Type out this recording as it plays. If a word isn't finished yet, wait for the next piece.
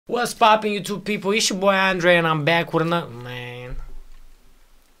What's poppin', YouTube people? It's your boy Andre, and I'm back with another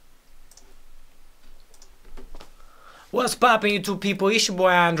What's poppin', YouTube people? It's your boy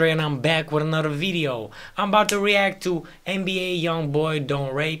Andre, and I'm back with another video. I'm about to react to NBA YoungBoy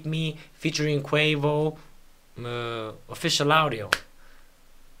Don't Rape Me featuring Quavo official audio.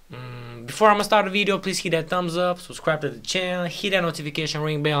 Before I'm gonna start the video, please hit that thumbs up, subscribe to the channel, hit that notification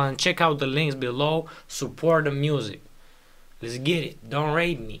ring bell, and check out the links below. Support the music. Let's get it. Don't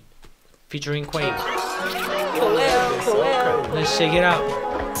Rape Me featuring Quavo. Let's check it out.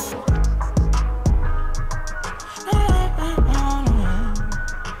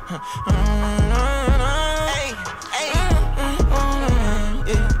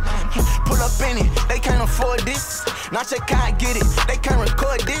 Pull up in it, they can't afford this. Not check how I get it, they can't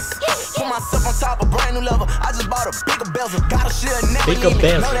record this. Put myself on top of a brand new level. I just bought a bigger bezel. Got a shit, never leave me.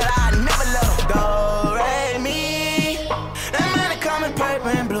 Know that I never let her. Don't rape me. That money coming paper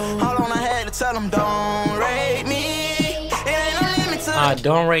and blue. Hold on, I had to tell them don't rape me. It ain't no limit to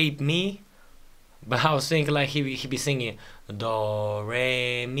Don't Rape Me. But I was thinking like he be singing do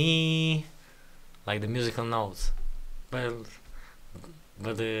re mi, like the musical notes. But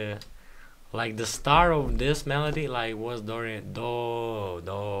the like the start of this melody like was do re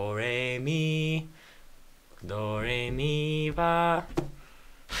mi fa.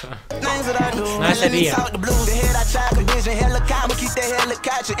 Nice idea. The head I try to vision, hella I'ma keep that hella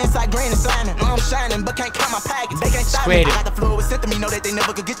catcher inside green and shining. I'm shining, but can't count my package. They can't stop me. I got the floor with sent to me, know that they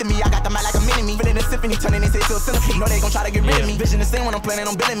never could get to me. I got the mic like a mini me, feeling a symphony, turning into a centipede. Know they gon' try to get rid of me. Vision the same when I'm planning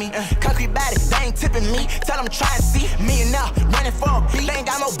on billing me. Concrete body, they ain't tipping me. Tell them try and see me and now running for a beat. They ain't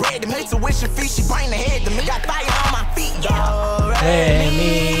got no bread to me. Tuition fee, she bring the head to me. Got fire on my feet. Hey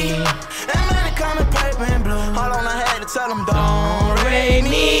me. That money coming paper and blue. Hold on, I had to tell them don't rape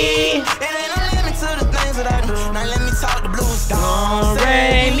me. It ain't no limit to the things that I do. Now let me talk the blues. Don't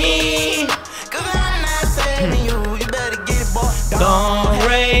rape me. Cause I'm not saving you. You better get it, boy. Don't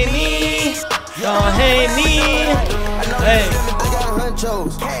rape me. Don't hate me. Hey.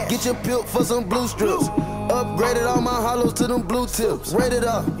 Get your pill for some blue strips. Upgraded all my hollows to them blue tips. Rated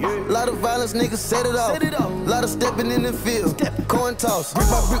up. Lot of violence, niggas set it off. Lot of stepping in the field. Coin toss. Brick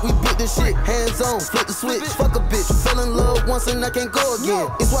by brick, we beat this shit. Hands on, flip the switch. Fuck a bitch. Fell in love once and I can't go again.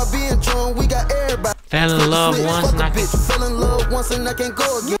 It's why being drawn, we got everybody. Fell in love once and I can. Fell in love once and I can't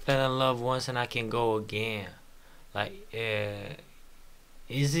go again. Fell in love once and I can go again. Like,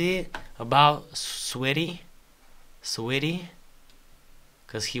 is it about Sweetie?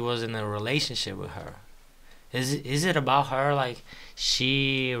 Cause he was in a relationship with her. Is it about her? Like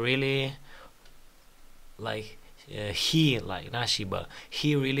she really, like he, like not she, but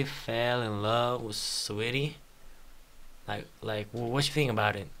he really fell in love with Sweetie. Like what you think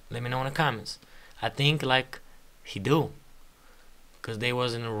about it? Let me know in the comments. I think like he do, cause they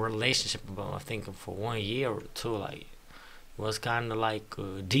was in a relationship about I think for 1 year or two. Like it was kind of like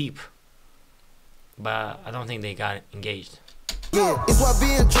deep, but I don't think they got engaged. Yeah, it's why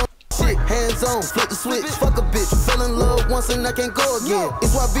being drunk shit, hands on, flip the switch, fuck a bitch, fell in love once and I can't go again.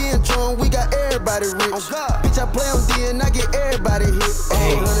 It's why being drunk, we got everybody rich. Bitch, I play on D and I get everybody hit.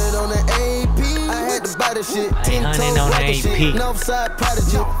 800 on the AP, I had to buy the shit. 800 on the AP. Northside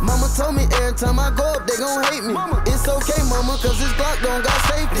prodigy. Mama told me every time I go up, they gon' hate me. It's okay, mama, cause this Glock don't got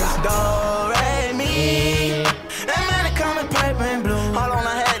safety. Don't rape me. That money coming paper and blue. Hold on,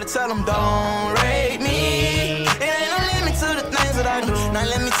 I had to tell them don't rape me. Now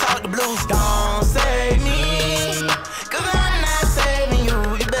let me talk the blues. Don't save me, cause I'm not saving you.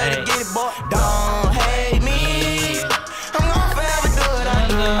 You better get it, boy. Don't hate me. I'm gonna forever do what I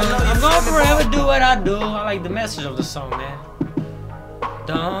do. I'm gonna forever do what I do. I like the message of the song, man.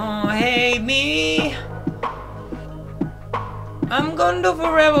 Don't hate me. I'm gonna do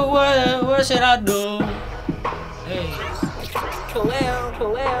forever what should I do? Hey.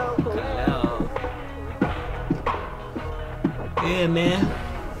 Yeah, man.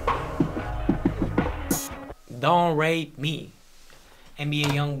 Don't Rape Me. NBA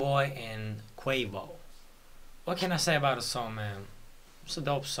YoungBoy and Quavo. What can I say about the song, man? It's a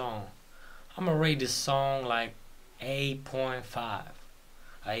dope song. I'm gonna rate this song like 8.5.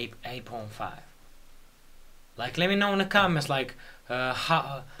 8.5. Like, let me know in the comments, like,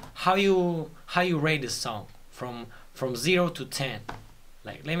 how you rate this song from 0 to 10.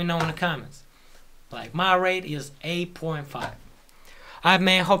 Like, let me know in the comments. Like, my rate is 8.5. Alright,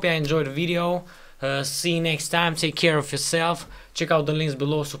 man, hope you enjoyed the video. See you next time. Take care of yourself. Check out the links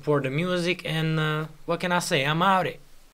below. Support the music. And what can I say? I'm out it.